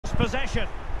possession.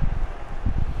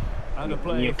 Out of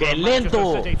play for ¡Qué a Manchester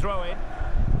lento! City throw-in.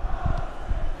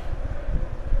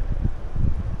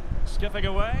 Skipping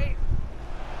away.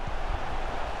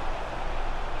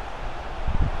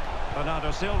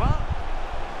 Bernardo Silva.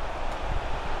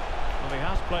 Well, he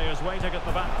has players waiting at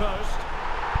the back post.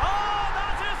 Oh,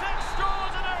 that is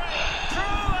extraordinary!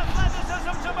 True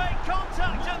athleticism to make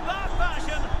contact in that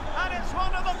fashion, and it's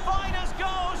one of the finest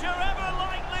goals you're ever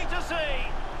likely to see.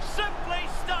 Simply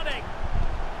stunning.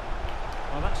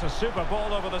 Well, that's a super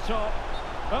ball over the top.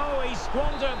 Oh, he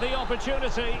squandered the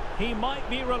opportunity. He might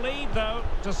be relieved, though,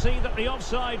 to see that the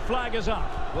offside flag is up.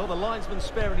 Well, the linesman's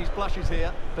sparing his blushes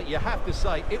here, but you have to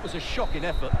say it was a shocking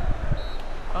effort.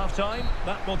 Half-time,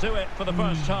 that will do it for the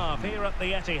first half here at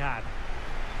the Etihad.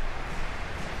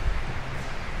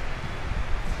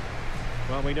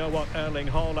 Well, we know what Erling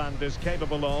Haaland is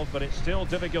capable of, but it's still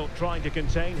difficult trying to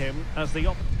contain him as the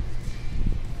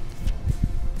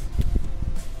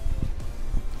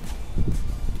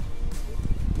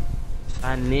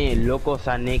Sané, loco,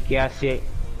 Sané, ¿qué hace?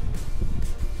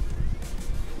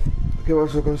 ¿Qué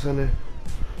pasó con Sané?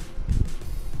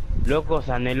 Loco,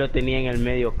 Sané lo tenía en el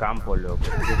medio campo, loco.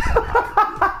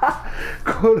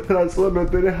 Con razón, no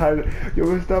tenés al... Yo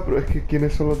me estaba... Pero es que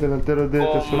 ¿quiénes son los delanteros de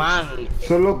este? Coman.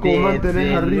 Solo Coman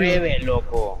tenés arriba. 9,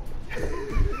 loco.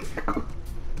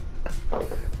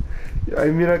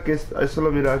 Ahí mira que... Ahí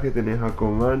solo miraba que tenés a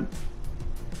Coman.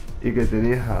 Y que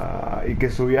tenías a... Y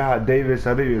que subías a Davis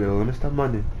arriba. Y le digo, ¿dónde está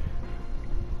Mane?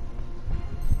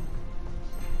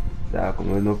 O sea,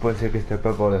 como no puede ser que este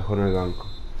Pepe lo dejó en el banco.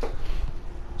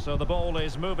 So the ball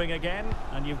is moving again,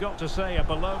 and you've got to say a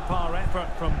below-par effort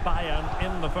from Bayern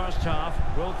in the first half.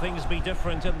 Will things be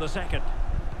different in the second?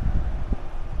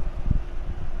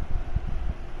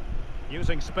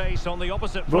 Using space on the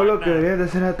opposite Vos lo flank que now. deberías de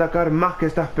hacer es atacar más que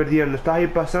estás perdiendo. Estás ahí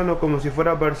pasando como si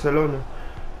fuera Barcelona.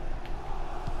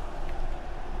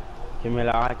 Que me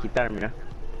la vas a quitar, mira.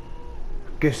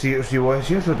 Que si vos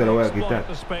decís eso te lo voy a quitar. Exploit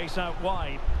the space out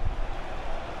wide.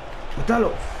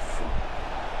 Quítalo.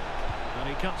 And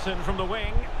he cuts in from the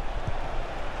wing.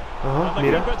 Ajá,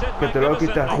 mira, que te lo voy a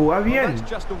quitar. Jugá bien.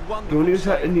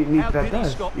 Que ni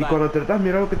tratás. Y cuando tratás,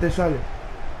 mira lo que te sale.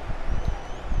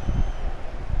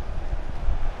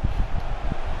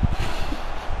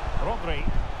 Rodri.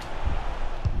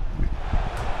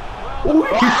 Uy.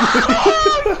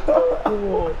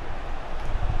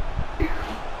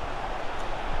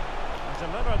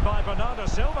 Delivered by Bernardo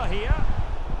Silva here.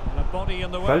 And a body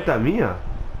in the way. Falta mía.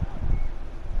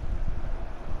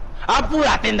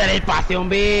 ¡Apúrate en dar el pase,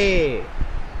 hombre!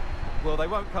 Well, they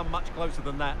won't come much closer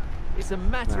than that. It's a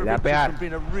matter of Le va a pegar. from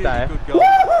being a really good goal.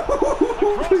 The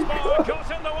crossbar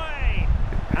got in the way.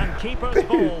 And keeper's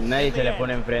ball. Nadie se le pone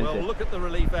Well, enfrente. look at the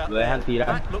relief out Lo dejan there. tirar.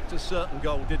 That looked a certain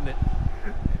goal, didn't it?